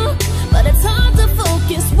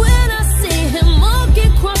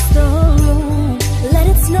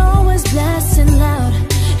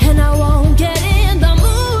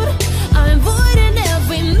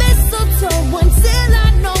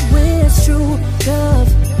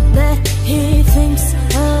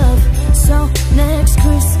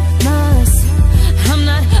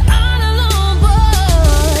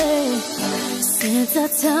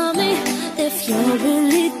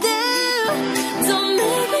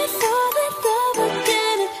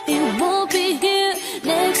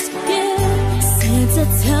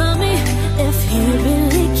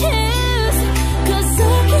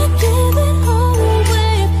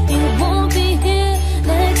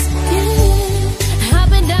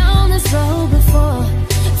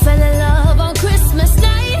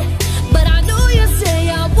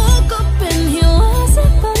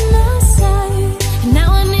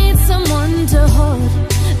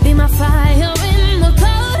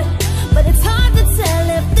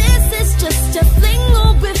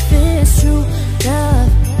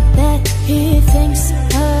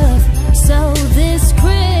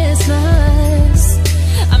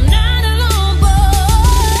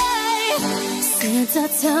 Santa,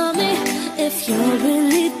 tell me if you're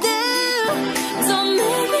really there. Don't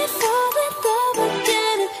make me fall in love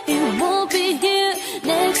again if you won't be here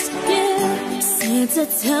next year. Santa,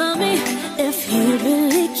 tell me if he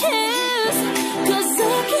really cares, 'cause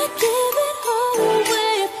I can't give it all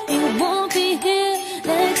away if you won't be here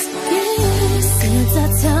next year. Santa,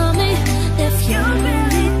 tell me if you're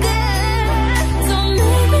really there. Don't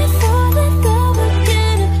make me fall in love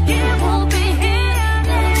again if you won't be here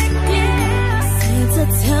next year. Santa,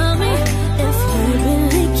 tell me if he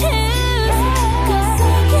really cares, 'cause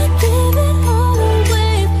I can't give it all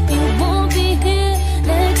away if you won't be here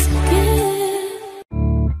next year.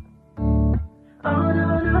 Oh no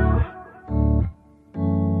no.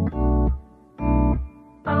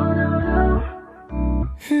 Oh no no.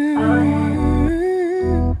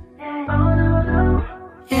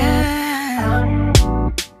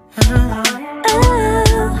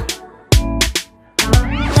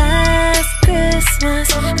 Last Christmas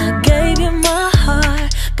I gave you my heart,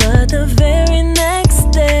 but the very next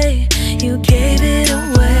day you gave it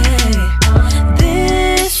away.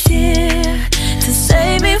 This year, to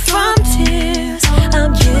save me from tears,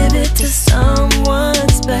 I'll give it to someone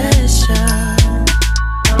special.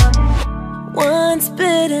 Once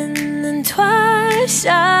bitten and twice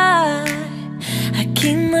shy, I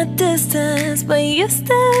keep my distance, but you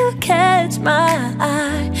still catch my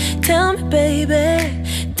eye. Tell me, baby,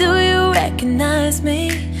 do you recognize me?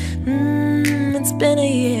 It's been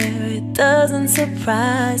a year, it doesn't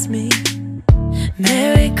surprise me.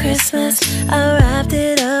 Merry Christmas, I wrapped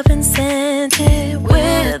it up and sent it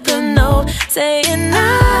with a note saying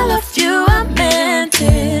I love you, I meant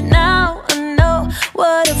it. Now I know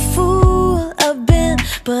what a fool I've been,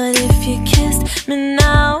 but if you kissed me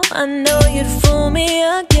now, I know you'd fool me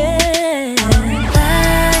again.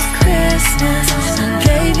 Last Christmas I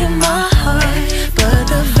gave you my heart, but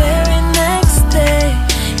the very next day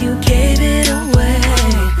you gave it away.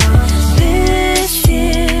 This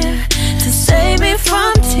year, to save me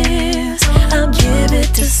from tears, I'll give it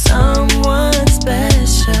to someone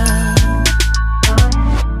special.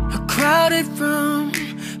 A crowded room,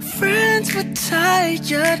 friends with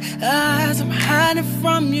tired eyes. I'm hiding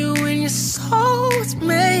from you and your soul's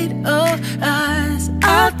made of ice.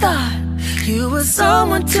 I thought you were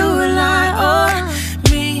someone to rely on.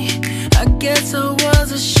 Me, I guess I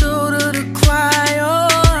was a shoulder to cry on.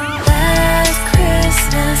 Last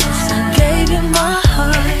Christmas I gave you my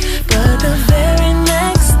heart, but the very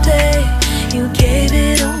next day you gave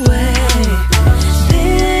it away.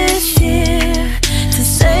 This year, to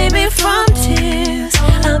save me from tears,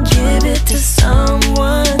 I'll give it to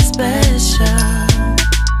someone special.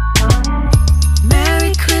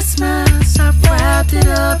 Merry Christmas, I wrapped it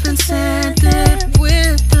up and sent it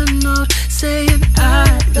with a note saying I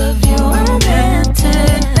love you, I meant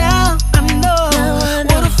it. Now I know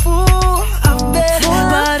what a fool I've been,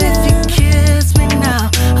 but if you kiss me now,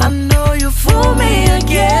 I know you'll fool me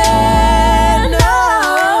again. No.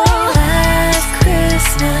 Last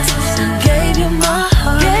Christmas I gave you my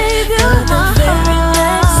heart, but the very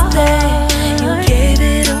next day you gave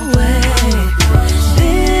it away.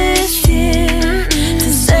 This year, to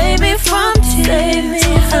save me from tears,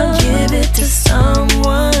 I'll give it to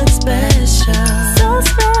someone special. So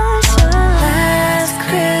special. Last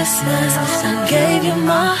Christmas I gave you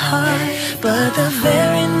my heart, but the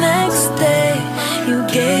very next day you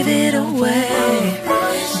gave it away.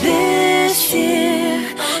 This year,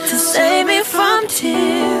 to save me from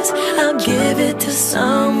tears, I'll give it to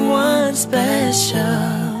someone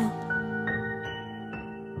special.